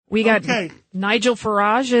We got Nigel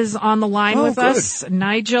Farage is on the line with us.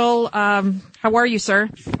 Nigel, how are you, sir?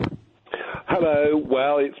 Hello.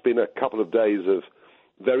 Well, it's been a couple of days of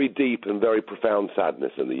very deep and very profound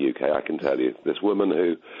sadness in the UK, I can tell you. This woman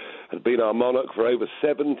who had been our monarch for over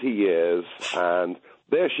 70 years, and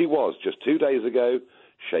there she was just 2 days ago,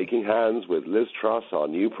 shaking hands with Liz Truss, our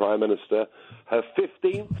new Prime Minister, her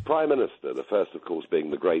 15th Prime Minister, the first, of course,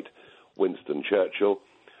 being the great Winston Churchill,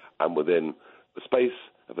 and within the space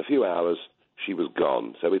of a few hours, she was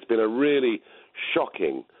gone. So it's been a really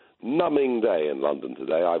shocking, numbing day in London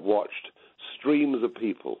today. I've watched streams of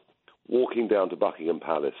people walking down to Buckingham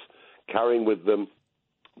Palace, carrying with them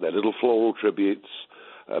their little floral tributes,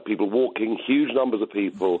 people walking, huge numbers of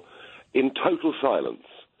people, in total silence,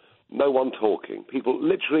 no one talking, people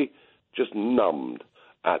literally just numbed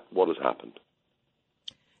at what has happened.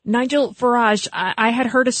 Nigel Farage, I had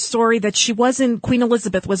heard a story that Queen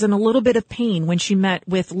Elizabeth was in a little bit of pain when she met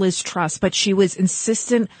with Liz Truss, but she was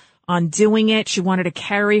insistent on doing it. She wanted to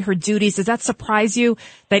carry her duties. Does that surprise you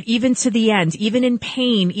that even to the end, even in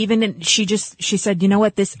pain, she said, you know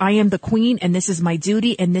what, I am the Queen and this is my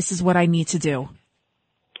duty and this is what I need to do?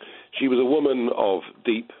 She was a woman of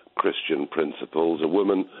deep Christian principles, a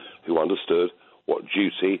woman who understood what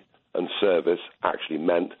duty and service actually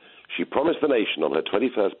meant. She promised the nation on her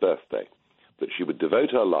 21st birthday that she would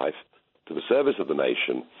devote her life to the service of the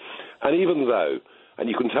nation. And even though, and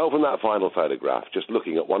you can tell from that final photograph, just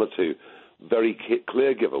looking at one or two very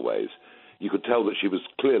clear giveaways, you could tell that she was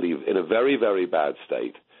clearly in a very, very bad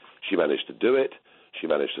state. She managed to do it. She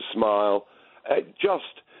managed to smile.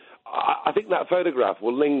 I think that photograph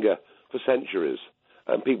will linger for centuries.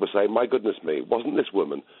 And people say, my goodness me, wasn't this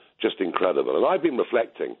woman just incredible? And I've been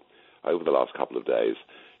reflecting over the last couple of days.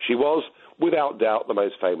 She was, without doubt, the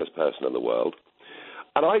most famous person in the world.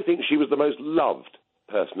 And I think she was the most loved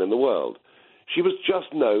person in the world. She was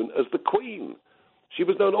just known as the Queen. She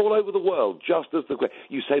was known all over the world just as the Queen.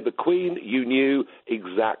 You say the Queen, you knew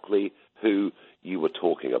exactly who you were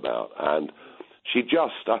talking about. And she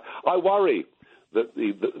just, I worry that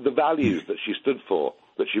the values that she stood for,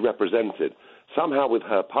 that she represented, somehow with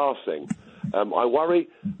her passing, I worry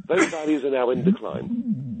those values are now in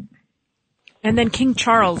decline. And then King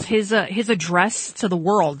Charles, his address to the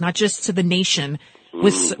world, not just to the nation,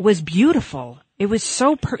 was beautiful. It was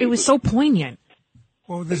so poignant.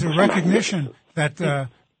 Well, there's a recognition that the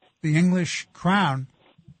English crown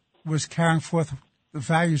was carrying forth the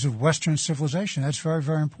values of Western civilization. That's very,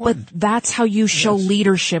 very important. But that's how you show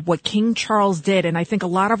leadership, what King Charles did. And I think a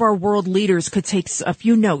lot of our world leaders could take a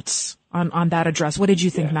few notes on that address. What did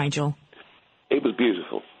you think, Nigel? It was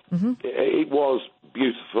beautiful. Mm-hmm. It was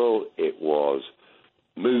beautiful. It was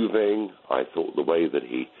moving. I thought the way that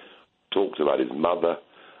he talked about his mother,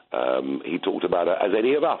 he talked about her as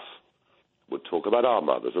any of us would talk about our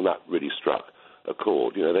mothers, and that really struck a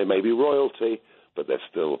chord. You know, they may be royalty, but they're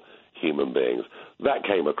still human beings. That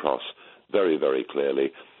came across very, very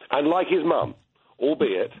clearly. And like his mum,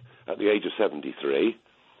 albeit at the age of 73,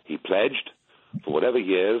 he pledged for whatever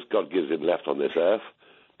years God gives him left on this earth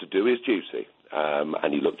to do his duty.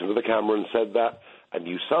 And he looked into the camera and said that, and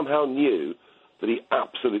you somehow knew that he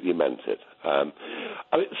absolutely meant it.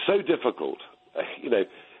 It's so difficult,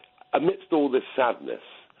 amidst all this sadness,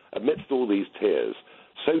 amidst all these tears,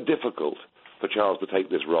 so difficult for Charles to take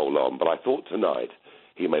this role on. But I thought tonight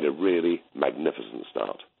he made a really magnificent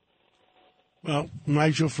start. Well,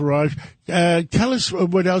 Nigel Farage, tell us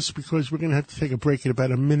what else, because we're going to have to take a break in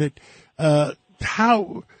about a minute.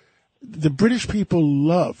 How the British people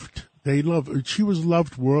she was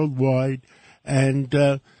loved worldwide,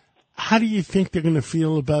 and how do you think they're going to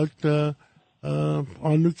feel about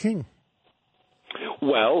our new king?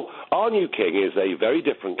 Well, our new king is a very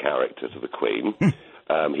different character to the Queen.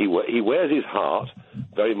 He wears his heart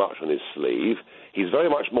very much on his sleeve. He's very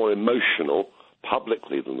much more emotional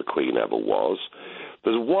publicly than the Queen ever was.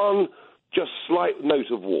 There's one just slight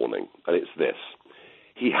note of warning, and it's this.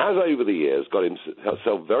 He has over the years got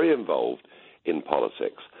himself very involved in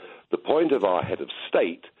politics. The point of our head of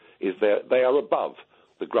state is that they are above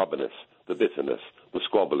the grubbiness, the bitterness, the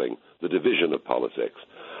squabbling, the division of politics.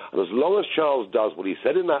 And as long as Charles does what he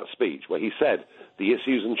said in that speech, where he said the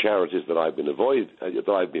issues and charities that I've been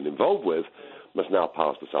involved with must now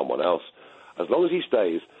pass to someone else, as long as he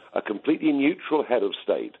stays a completely neutral head of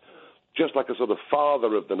state, just like a sort of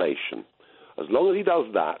father of the nation, as long as he does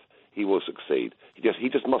that, he will succeed. He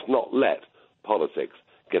just must not let politics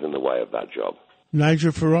get in the way of that job.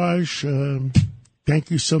 Nigel Farage,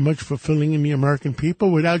 thank you so much for filling in the American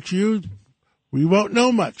people. Without you, we won't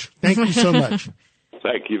know much. Thank you so much.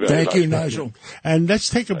 Thank you very much. Thank you, Nigel. And let's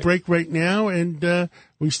take a break right now, and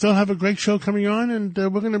we still have a great show coming on, and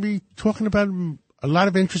we're going to be talking about a lot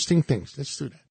of interesting things. Let's do that.